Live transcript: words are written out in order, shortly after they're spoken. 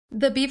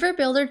The Beaver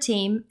Builder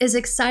team is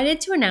excited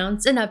to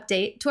announce an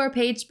update to our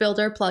Page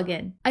Builder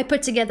plugin. I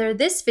put together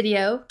this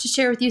video to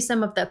share with you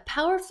some of the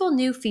powerful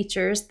new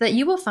features that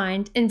you will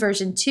find in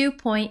version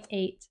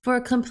 2.8. For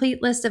a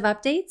complete list of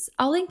updates,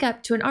 I'll link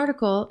up to an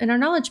article in our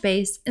knowledge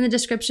base in the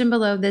description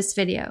below this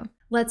video.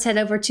 Let's head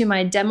over to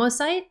my demo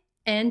site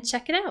and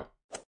check it out.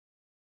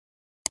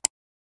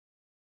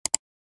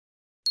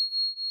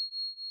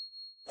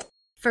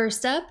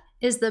 First up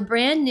is the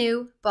brand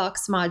new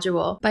Box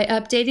module. By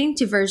updating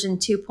to version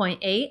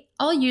 2.8,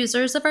 all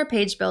users of our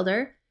Page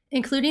Builder,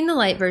 including the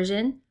light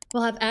version,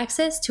 will have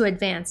access to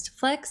advanced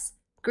flex,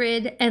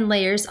 grid, and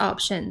layers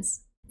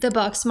options. The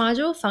Box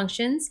module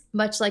functions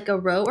much like a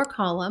row or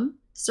column,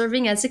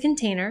 serving as a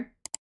container.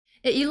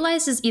 It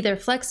utilizes either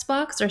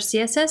Flexbox or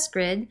CSS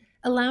Grid,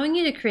 allowing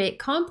you to create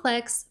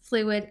complex,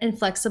 fluid, and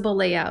flexible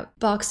layout.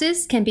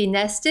 Boxes can be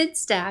nested,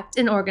 stacked,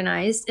 and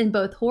organized in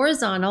both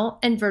horizontal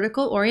and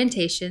vertical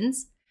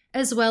orientations,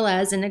 as well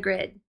as in a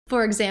grid.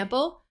 For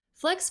example,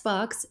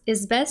 Flexbox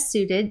is best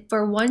suited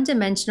for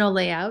one-dimensional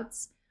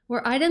layouts,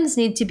 where items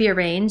need to be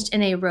arranged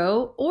in a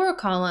row or a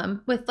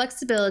column with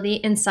flexibility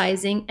in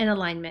sizing and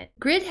alignment.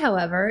 Grid,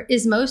 however,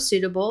 is most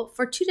suitable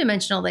for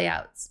two-dimensional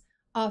layouts,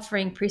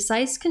 offering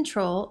precise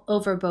control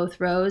over both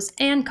rows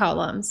and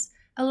columns,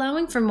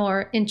 allowing for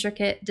more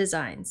intricate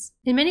designs.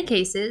 In many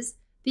cases,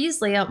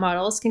 these layout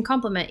models can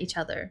complement each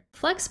other.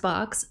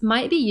 Flexbox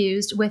might be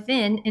used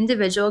within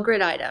individual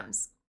grid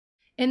items.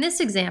 In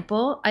this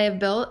example, I have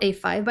built a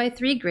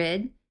 5x3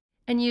 grid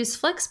and used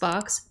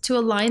Flexbox to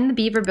align the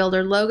Beaver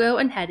Builder logo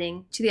and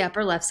heading to the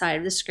upper left side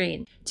of the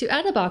screen. To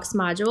add a box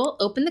module,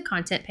 open the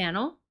Content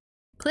panel.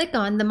 Click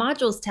on the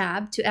Modules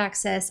tab to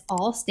access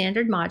all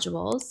standard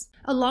modules.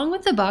 Along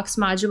with the box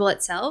module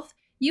itself,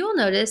 you will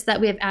notice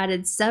that we have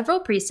added several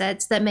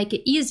presets that make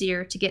it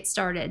easier to get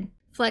started.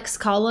 Flex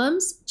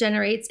Columns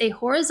generates a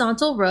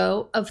horizontal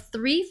row of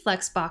 3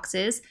 flex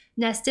boxes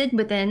nested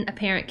within a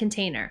parent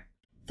container.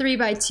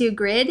 3x2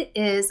 grid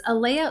is a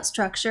layout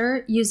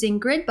structure using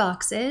grid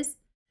boxes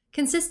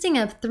consisting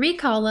of 3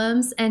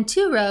 columns and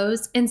 2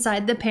 rows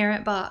inside the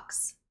parent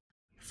box.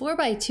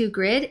 4x2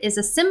 grid is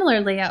a similar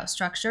layout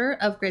structure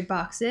of grid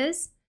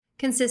boxes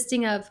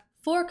consisting of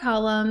 4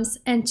 columns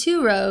and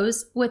 2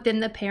 rows within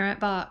the parent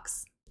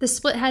box. The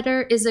split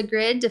header is a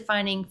grid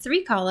defining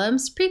 3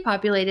 columns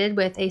pre-populated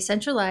with a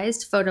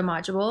centralized photo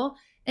module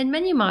and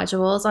menu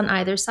modules on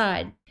either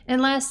side.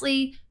 And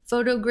lastly,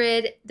 Photo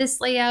Grid.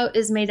 This layout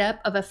is made up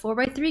of a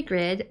 4x3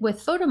 grid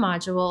with photo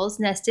modules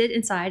nested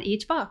inside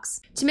each box.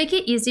 To make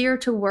it easier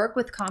to work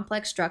with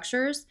complex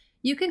structures,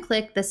 you can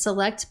click the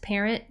Select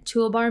Parent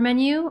toolbar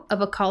menu of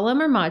a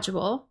column or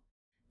module.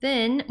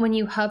 Then, when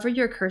you hover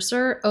your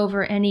cursor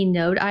over any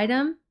node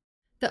item,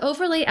 the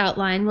overlay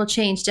outline will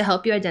change to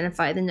help you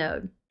identify the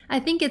node.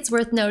 I think it's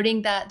worth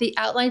noting that the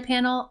outline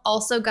panel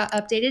also got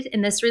updated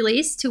in this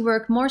release to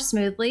work more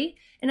smoothly,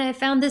 and I have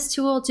found this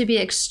tool to be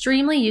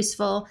extremely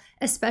useful,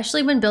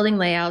 especially when building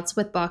layouts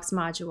with box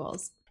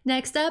modules.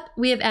 Next up,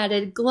 we have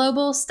added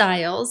global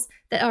styles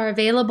that are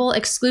available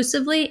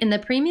exclusively in the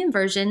premium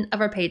version of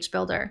our Page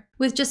Builder.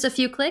 With just a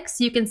few clicks,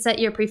 you can set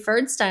your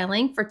preferred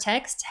styling for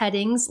text,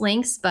 headings,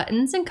 links,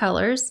 buttons, and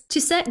colors. To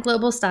set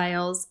global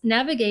styles,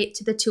 navigate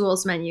to the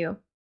Tools menu.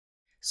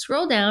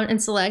 Scroll down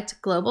and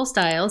select Global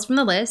Styles from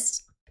the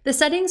list. The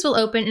settings will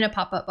open in a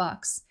pop-up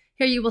box.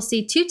 Here you will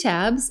see 2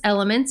 tabs,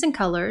 Elements and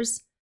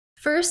Colors.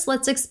 First,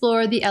 let's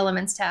explore the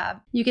Elements tab.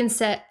 You can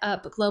set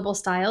up global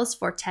styles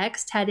for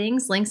text,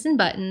 headings, links, and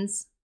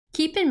buttons.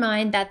 Keep in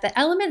mind that the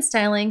element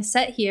styling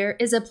set here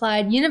is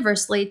applied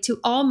universally to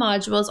all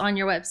modules on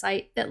your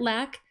website that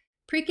lack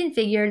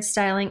pre-configured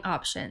styling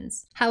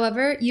options.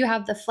 However, you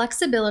have the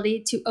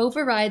flexibility to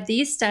override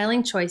these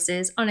styling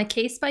choices on a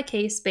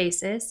case-by-case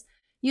basis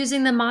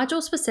using the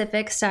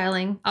module-specific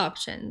styling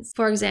options.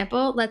 For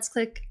example, let's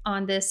click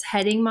on this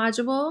heading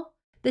module.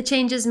 The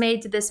changes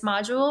made to this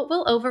module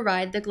will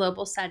override the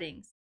global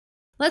settings.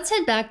 Let's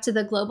head back to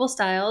the Global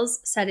Styles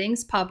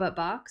Settings pop-up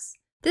box.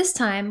 This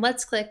time,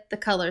 let's click the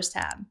Colors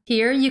tab.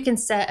 Here, you can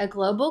set a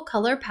global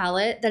color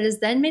palette that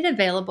is then made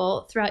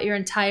available throughout your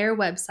entire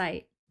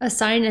website.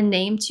 Assign a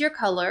name to your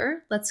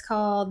color. Let's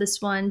call this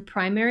one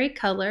Primary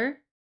Color.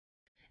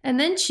 And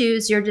then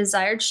choose your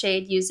desired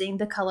shade using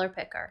the color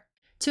picker.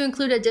 To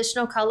include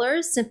additional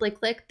colors, simply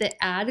click the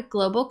Add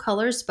Global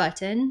Colors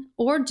button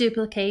or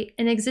duplicate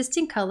an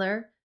existing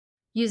color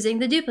using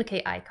the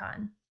duplicate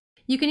icon.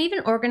 You can even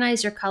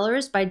organize your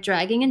colors by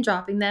dragging and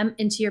dropping them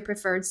into your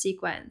preferred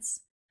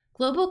sequence.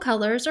 Global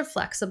colors are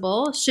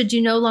flexible. Should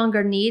you no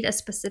longer need a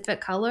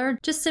specific color,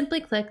 just simply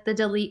click the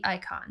delete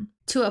icon.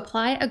 To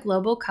apply a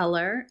global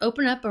color,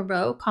 open up a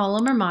row,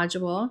 column, or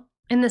module.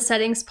 In the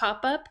settings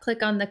pop-up,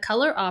 click on the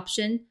color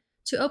option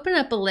to open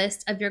up a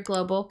list of your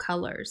global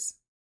colors.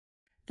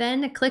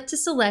 Then click to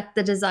select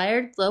the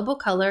desired global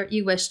color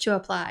you wish to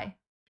apply.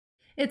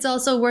 It's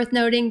also worth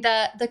noting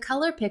that the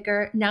color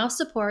picker now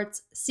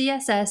supports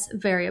CSS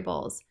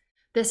variables.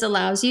 This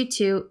allows you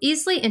to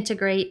easily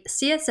integrate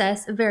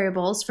CSS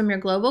variables from your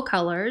global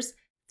colors,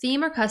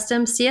 theme, or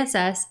custom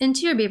CSS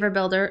into your Beaver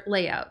Builder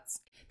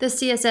layouts. The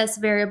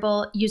CSS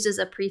variable uses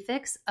a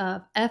prefix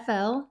of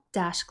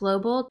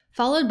FL-global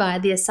followed by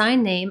the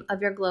assigned name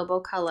of your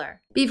global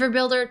color. Beaver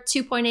Builder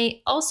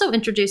 2.8 also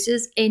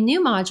introduces a new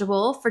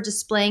module for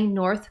displaying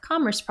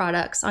NorthCommerce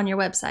products on your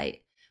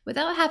website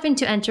without having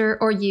to enter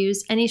or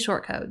use any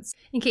shortcodes.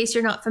 In case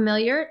you're not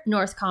familiar,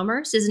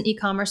 NorthCommerce is an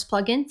e-commerce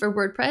plugin for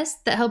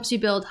WordPress that helps you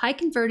build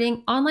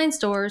high-converting online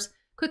stores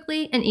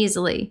quickly and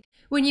easily.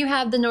 When you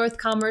have the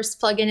NorthCommerce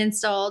plugin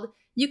installed,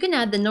 you can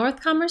add the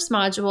NorthCommerce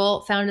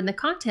module found in the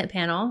Content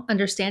panel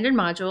under Standard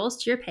Modules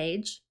to your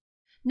page.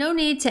 No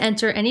need to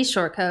enter any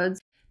shortcodes.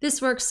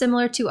 This works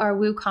similar to our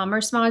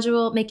WooCommerce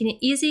module, making it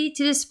easy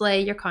to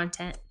display your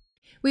content.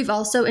 We've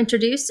also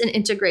introduced an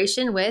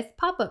integration with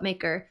Popup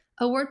Maker,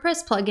 a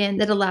WordPress plugin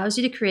that allows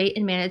you to create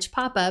and manage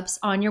pop-ups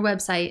on your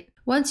website.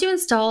 Once you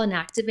install and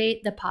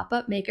activate the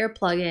Popup Maker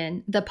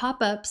plugin, the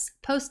pop-ups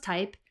post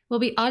type will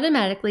be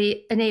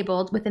automatically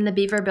enabled within the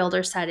Beaver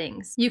Builder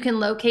settings. You can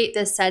locate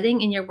this setting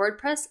in your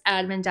WordPress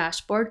admin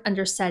dashboard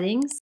under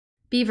Settings,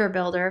 Beaver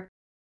Builder,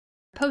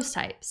 Post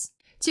Types.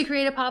 To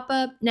create a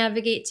pop-up,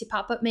 navigate to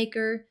Popup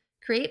Maker,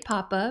 create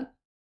pop-up,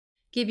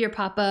 give your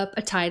pop-up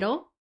a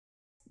title,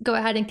 go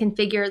ahead and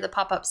configure the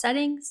pop-up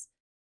settings,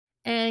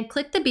 and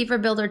click the Beaver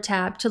Builder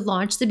tab to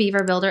launch the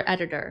Beaver Builder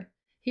editor.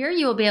 Here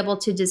you will be able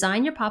to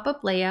design your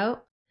pop-up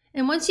layout,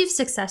 and once you've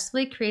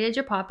successfully created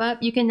your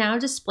pop-up, you can now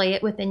display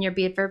it within your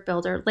Beaver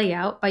Builder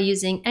layout by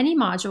using any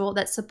module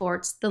that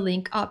supports the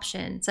link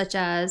option, such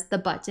as the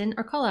button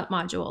or callout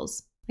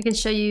modules. I can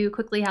show you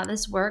quickly how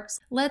this works.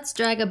 Let's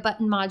drag a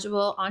button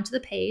module onto the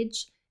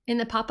page. In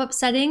the pop-up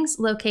settings,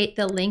 locate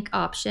the link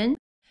option.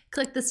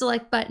 Click the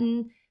select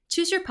button,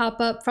 choose your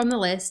pop-up from the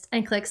list,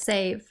 and click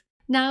Save.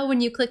 Now, when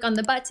you click on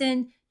the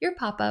button, your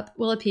pop-up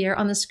will appear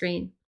on the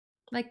screen,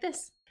 like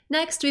this.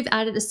 Next, we've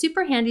added a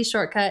super handy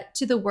shortcut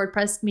to the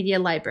WordPress media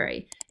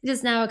library. It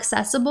is now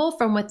accessible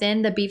from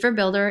within the Beaver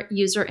Builder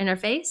user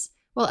interface.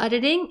 While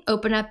editing,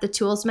 open up the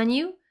Tools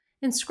menu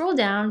and scroll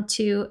down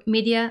to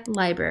Media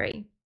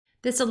Library.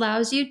 This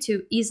allows you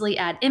to easily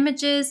add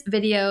images,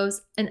 videos,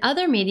 and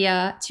other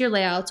media to your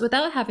layouts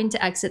without having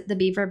to exit the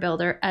Beaver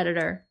Builder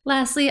editor.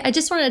 Lastly, I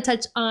just wanted to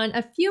touch on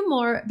a few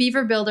more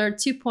Beaver Builder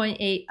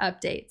 2.8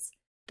 updates.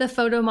 The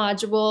photo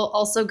module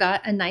also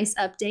got a nice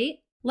update.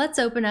 Let's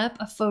open up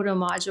a photo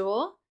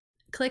module,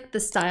 click the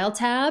Style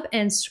tab,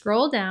 and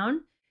scroll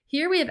down.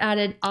 Here we have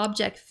added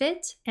object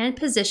fit and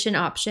position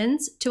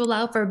options to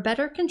allow for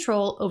better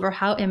control over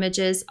how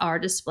images are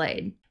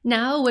displayed.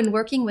 Now, when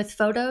working with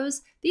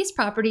photos, these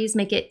properties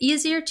make it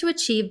easier to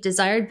achieve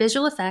desired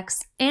visual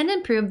effects and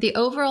improve the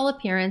overall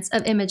appearance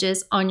of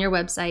images on your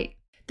website.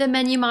 The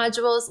menu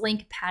module's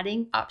link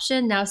padding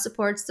option now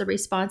supports the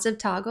responsive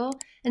toggle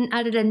and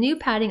added a new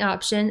padding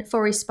option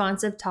for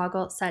responsive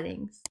toggle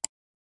settings.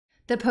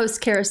 The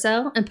post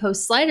carousel and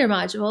post slider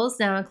modules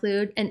now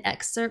include an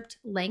excerpt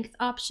length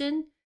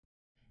option,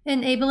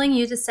 enabling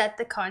you to set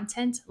the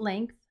content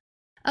length.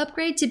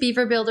 Upgrade to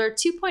Beaver Builder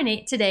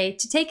 2.8 today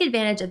to take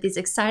advantage of these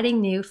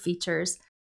exciting new features.